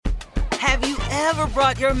Have you ever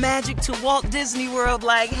brought your magic to Walt Disney World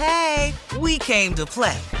like, hey, we came to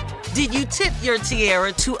play? Did you tip your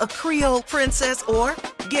tiara to a Creole princess or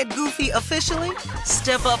get goofy officially?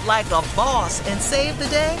 Step up like a boss and save the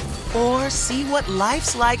day? Or see what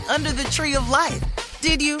life's like under the tree of life?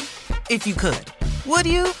 Did you? If you could. Would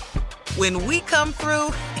you? When we come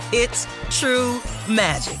through, it's true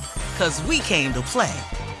magic. 'Cause we came to play.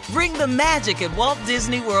 Bring the magic at Walt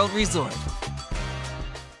Disney World Resort.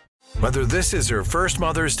 Whether this is her first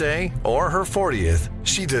Mother's Day or her 40th,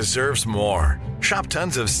 she deserves more. Shop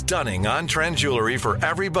tons of stunning on-trend jewelry for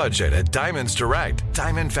every budget at Diamonds Direct.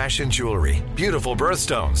 Diamond fashion jewelry, beautiful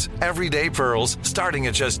birthstones, everyday pearls starting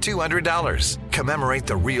at just $200. Commemorate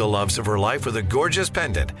the real loves of her life with a gorgeous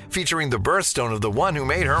pendant featuring the birthstone of the one who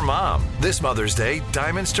made her mom. This Mother's Day,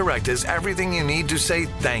 Diamonds Direct is everything you need to say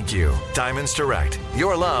thank you. Diamonds Direct.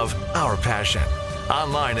 Your love, our passion.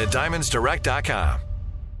 Online at diamondsdirect.com.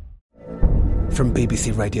 From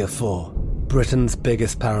BBC Radio 4, Britain's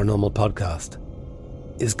biggest paranormal podcast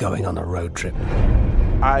is going on a road trip.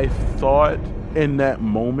 I thought in that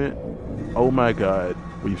moment, oh my God,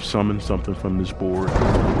 we've summoned something from this board.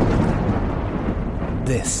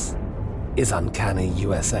 This is Uncanny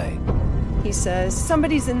USA. He says,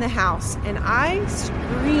 somebody's in the house, and I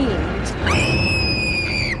screamed.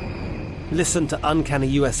 Listen to Uncanny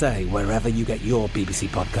USA wherever you get your BBC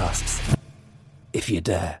podcasts, if you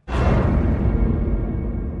dare.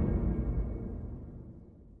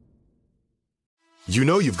 You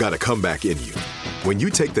know you've got a comeback in you. When you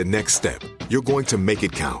take the next step, you're going to make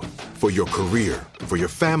it count. For your career, for your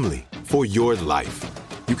family, for your life.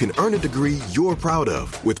 You can earn a degree you're proud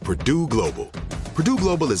of with Purdue Global. Purdue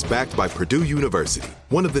Global is backed by Purdue University,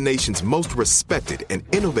 one of the nation's most respected and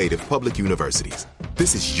innovative public universities.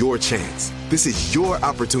 This is your chance. This is your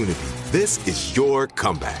opportunity. This is your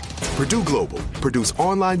comeback. Purdue Global, Purdue's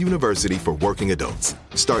online university for working adults.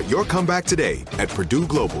 Start your comeback today at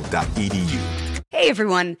purdueglobal.edu. Hey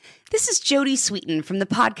everyone, this is Jodie Sweetin from the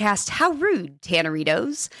podcast How Rude,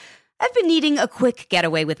 Tanneritos. I've been needing a quick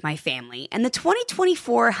getaway with my family, and the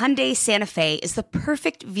 2024 Hyundai Santa Fe is the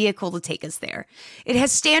perfect vehicle to take us there. It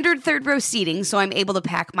has standard third-row seating, so I'm able to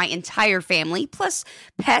pack my entire family, plus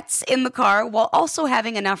pets, in the car, while also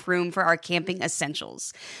having enough room for our camping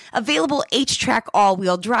essentials. Available H-Track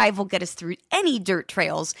all-wheel drive will get us through any dirt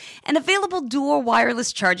trails, and available dual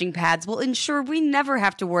wireless charging pads will ensure we never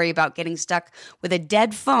have to worry about getting stuck with a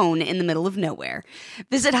dead phone in the middle of nowhere.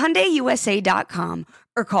 Visit HyundaiUSA.com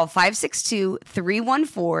or call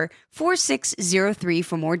 562-314-4603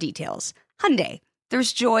 for more details. Hyundai,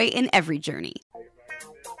 there's joy in every journey.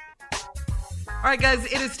 All right, guys,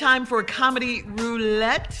 it is time for Comedy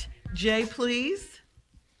Roulette. Jay, please.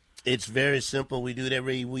 It's very simple. We do it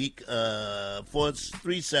every week.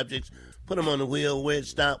 3 subjects. Put them on the wheel. Where it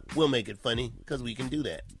stop, we'll make it funny because we can do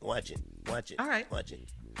that. Watch it. All right. Watch it.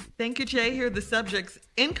 Thank you, Jay. Here are the subjects.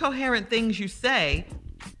 Incoherent things you say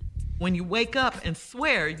when you wake up and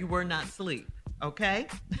swear you were not asleep, okay?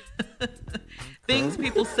 Things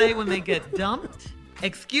people say when they get dumped.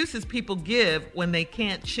 Excuses people give when they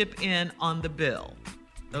can't chip in on the bill.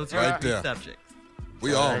 Those are our 3 subjects.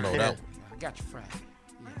 We all know that one. I got you Friday.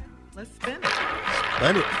 Yeah. Let's spin it.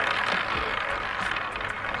 Spin it.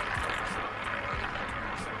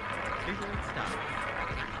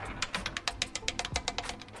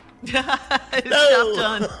 Stop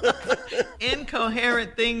done.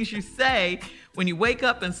 Incoherent things you say when you wake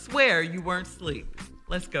up and swear you weren't asleep.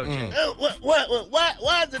 Let's go, Jay.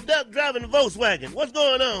 Why is the duck driving the Volkswagen? What's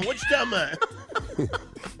going on? What you talking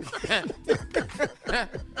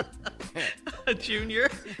about?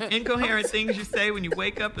 Junior, incoherent things you say when you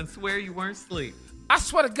wake up and swear you weren't asleep. I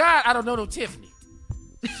swear to God, I don't know no Tiffany.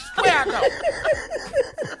 Swear I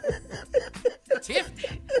don't.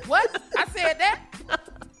 Tiffany? What? I said that?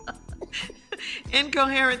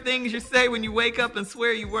 Incoherent things you say when you wake up and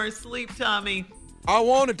swear you weren't asleep, Tommy. I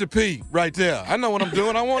wanted to pee right there. I know what I'm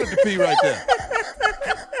doing. I wanted to pee right there.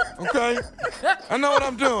 Okay? I know what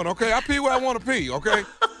I'm doing, okay? I pee where I want to pee, okay?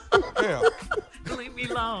 Yeah. Leave me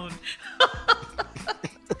alone.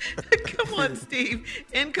 Come on, Steve.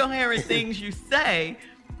 Incoherent things you say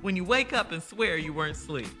when you wake up and swear you weren't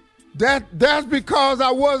asleep. That's because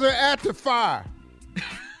I wasn't at the fire.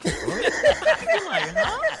 You're like,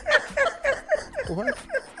 huh? What?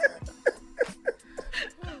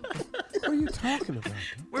 What are you talking about?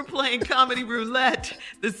 We're playing Comedy Roulette.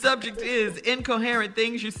 The subject is incoherent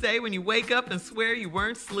things you say when you wake up and swear you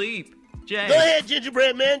weren't asleep. Jay. Go ahead,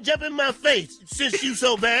 Gingerbread Man. Jump in my face since you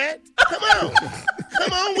so bad. Come on.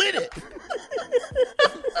 Come on with it.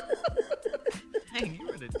 Dang, you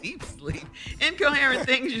were the Deep sleep. Incoherent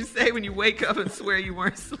things you say when you wake up and swear you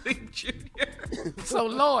weren't asleep, Junior. So,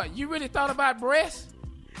 Lord, you really thought about breasts?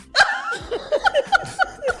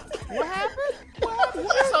 What happened?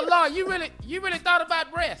 So, Lord, you really thought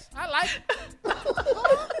about breasts? I like it.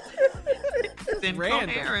 It's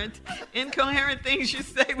incoherent things you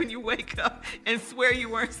say when you wake up and swear you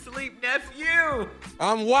weren't asleep, nephew.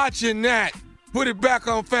 I'm watching that. Put it back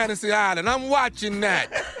on Fantasy Island. I'm watching that.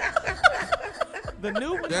 The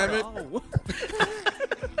new one? Damn it. Oh.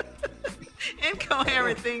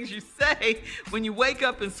 Incoherent things you say when you wake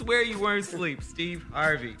up and swear you weren't asleep, Steve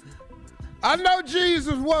Harvey. I know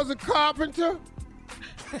Jesus was a carpenter.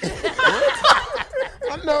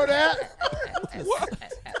 I know that. What?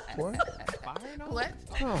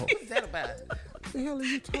 Oh. What's that about? What the hell are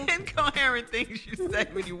you talking about? Incoherent things you say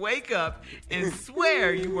when you wake up and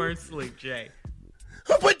swear you weren't asleep, Jay.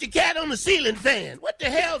 Who put the cat on the ceiling fan? What the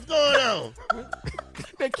hell's going on?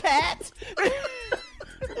 The cat?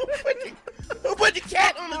 Who put the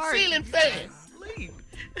cat on the ceiling fan? Sleep.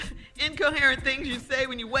 Incoherent things you say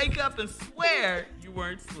when you wake up and swear you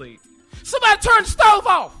weren't asleep. Somebody turn the stove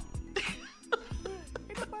off.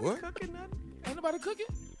 What? Cooking nothing? Ain't nobody cooking?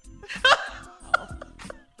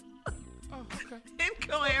 Oh, okay.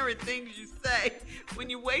 Incoherent things you say when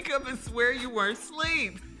you wake up and swear you weren't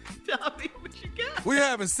asleep. Tell me what you got. We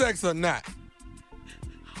having sex or not?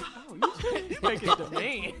 Oh, you making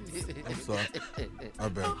demands. I'm sorry. I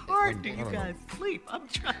bet. How hard do you guys sleep? I'm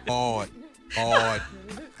trying to... Hard.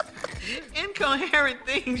 Incoherent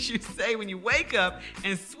things you say when you wake up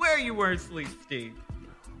and swear you weren't asleep, Steve.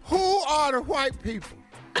 Who are the white people?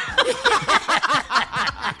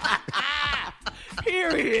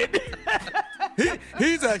 Period.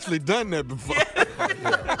 He's actually done that before.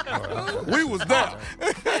 We was there.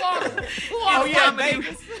 Oh, yeah,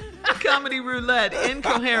 Comedy Roulette.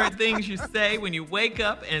 Incoherent things you say when you wake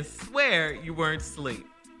up and swear you weren't asleep.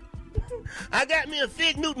 I got me a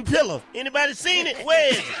Fig Newton pillow. Anybody seen it?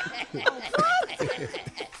 Where is it?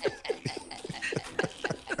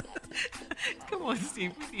 Come on,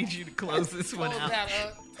 Steve. We need you to close this one out.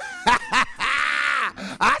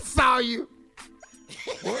 I saw you.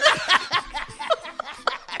 I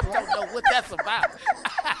don't know what that's about.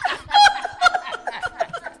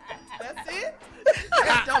 That's it?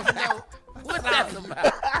 I don't know what that's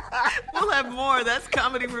about. We'll have more. That's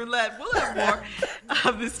Comedy Roulette. We'll have more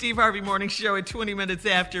of the Steve Harvey Morning Show at 20 minutes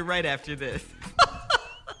after, right after this.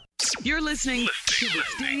 You're listening to the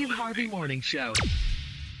Steve Harvey Morning Show.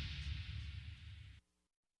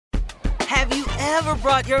 Have you ever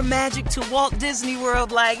brought your magic to Walt Disney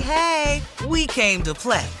World like, hey, we came to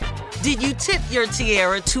play? Did you tip your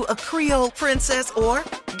tiara to a Creole princess or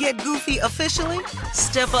get goofy officially?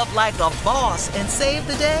 Step up like a boss and save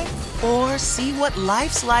the day? Or see what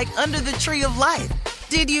life's like under the tree of life?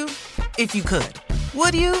 Did you? If you could.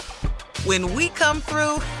 Would you? When we come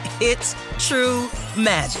through, it's true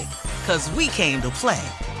magic. 'Cause we came to play.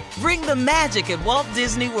 Bring the magic at Walt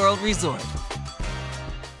Disney World Resort.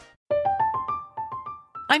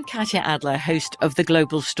 I'm Katya Adler, host of The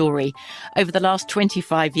Global Story. Over the last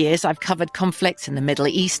 25 years, I've covered conflicts in the Middle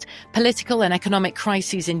East, political and economic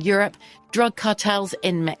crises in Europe, drug cartels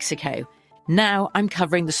in Mexico. Now I'm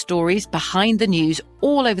covering the stories behind the news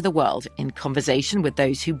all over the world in conversation with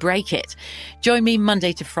those who break it. Join me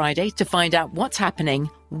Monday to Friday to find out what's happening,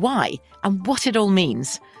 why, and what it all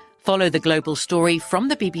means. Follow The Global Story from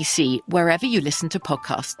the BBC wherever you listen to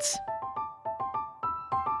podcasts.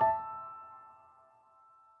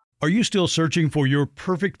 Are you still searching for your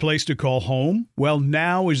perfect place to call home? Well,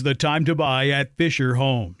 now is the time to buy at Fisher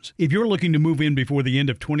Homes. If you're looking to move in before the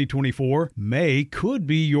end of 2024, May could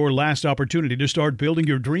be your last opportunity to start building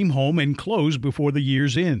your dream home and close before the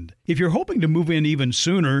year's end. If you're hoping to move in even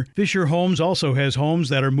sooner, Fisher Homes also has homes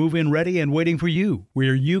that are move-in ready and waiting for you,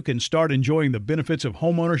 where you can start enjoying the benefits of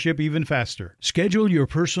homeownership even faster. Schedule your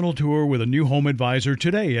personal tour with a new home advisor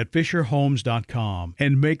today at FisherHomes.com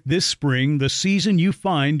and make this spring the season you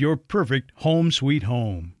find your perfect home sweet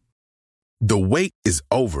home. The wait is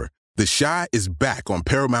over. The Chi is back on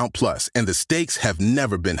Paramount Plus, and the stakes have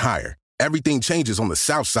never been higher. Everything changes on the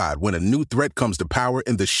South Side when a new threat comes to power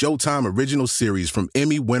in the Showtime original series from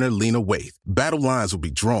Emmy winner Lena Waithe. Battle lines will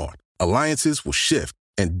be drawn, alliances will shift,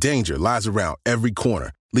 and danger lies around every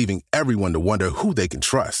corner, leaving everyone to wonder who they can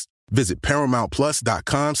trust. Visit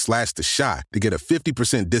ParamountPlus.com/The Chi to get a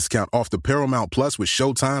 50% discount off the Paramount Plus with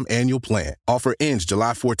Showtime annual plan. Offer ends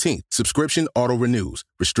July 14th. Subscription auto-renews.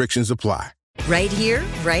 Restrictions apply. Right here,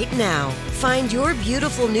 right now. Find your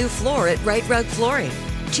beautiful new floor at Right Rug Flooring.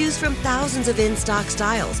 Choose from thousands of in-stock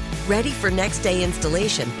styles, ready for next day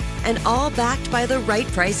installation, and all backed by the right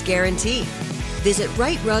price guarantee. Visit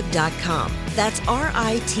rightrug.com. That's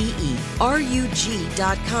RITERUG.com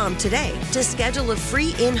today to schedule a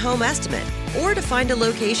free in-home estimate or to find a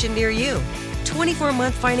location near you.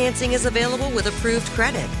 24-month financing is available with approved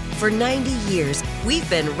credit. For 90 years, we've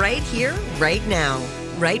been right here, right now.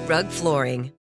 Right Rug Flooring.